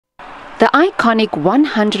The iconic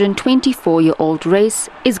 124-year-old race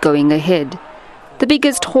is going ahead. The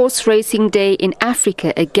biggest horse racing day in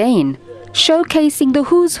Africa again, showcasing the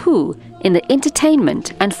who's who in the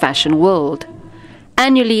entertainment and fashion world.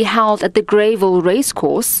 Annually held at the Greyville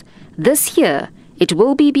Racecourse, this year it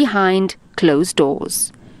will be behind closed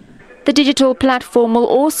doors. The digital platform will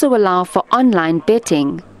also allow for online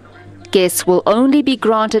betting. Guests will only be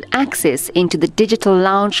granted access into the digital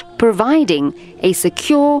lounge, providing a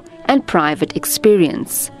secure and private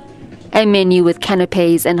experience. A menu with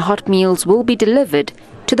canapes and hot meals will be delivered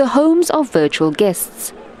to the homes of virtual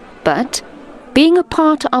guests. But being a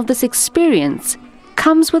part of this experience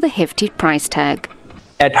comes with a hefty price tag.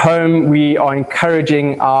 At home, we are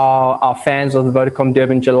encouraging our fans of the Vodacom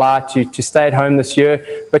Durban July to stay at home this year,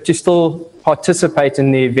 but to still participate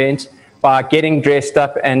in the event by getting dressed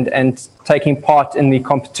up and taking part in the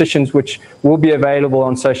competitions, which will be available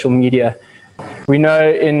on social media. We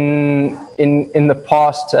know in the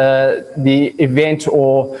past, the event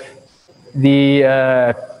or the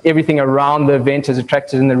everything around the event has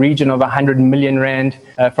attracted in the region of 100 million rand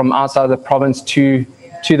from outside of the province to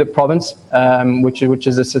the province, which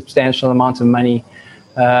is a substantial amount of money.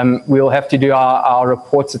 We'll have to do our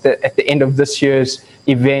reports at the end of this year's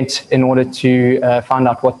event in order to find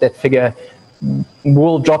out what that figure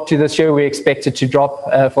will drop to this year. We expect it to drop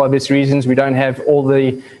for obvious reasons. We don't have all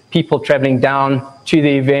the people traveling down to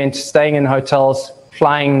the event, staying in hotels,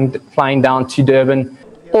 flying down to Durban.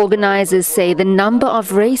 Organizers say the number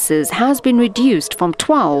of races has been reduced from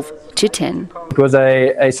 12 to 10. It was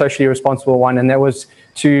a socially responsible one, and that was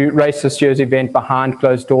to race this year's event behind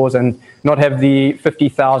closed doors and not have the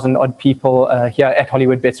 50,000 odd people here at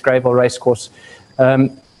Hollywood Bet's Greyville Racecourse.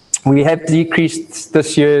 We have decreased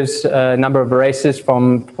this year's number of races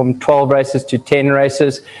from 12 races to 10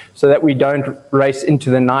 races so that we don't race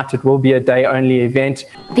into the night. It will be a day-only event.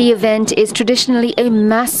 The event is traditionally a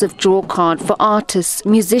massive draw card for artists,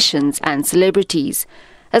 musicians and celebrities,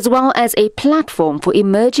 as well as a platform for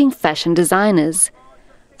emerging fashion designers.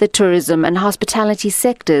 The tourism and hospitality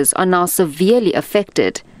sectors are now severely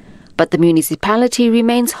affected, but the municipality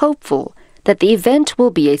remains hopeful that the event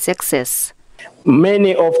will be a success.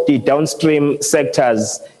 Many of the downstream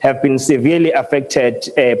sectors have been severely affected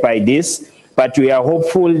by this, but we are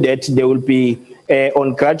hopeful that they will be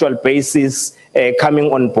on gradual basis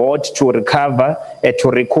coming on board to recover, to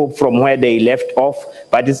recoup from where they left off.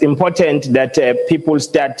 But it's important that people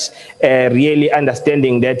start really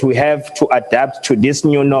understanding that we have to adapt to this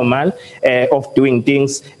new normal of doing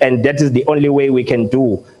things, and that is the only way we can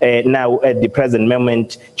do now at the present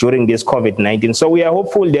moment during this COVID-19. So we are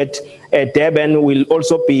hopeful that Durban will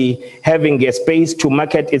also be having a space to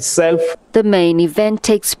market itself. The main event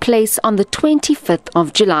takes place on the 25th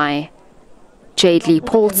of July. Jadely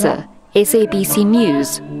Paulser, SABC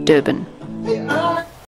News, Durban.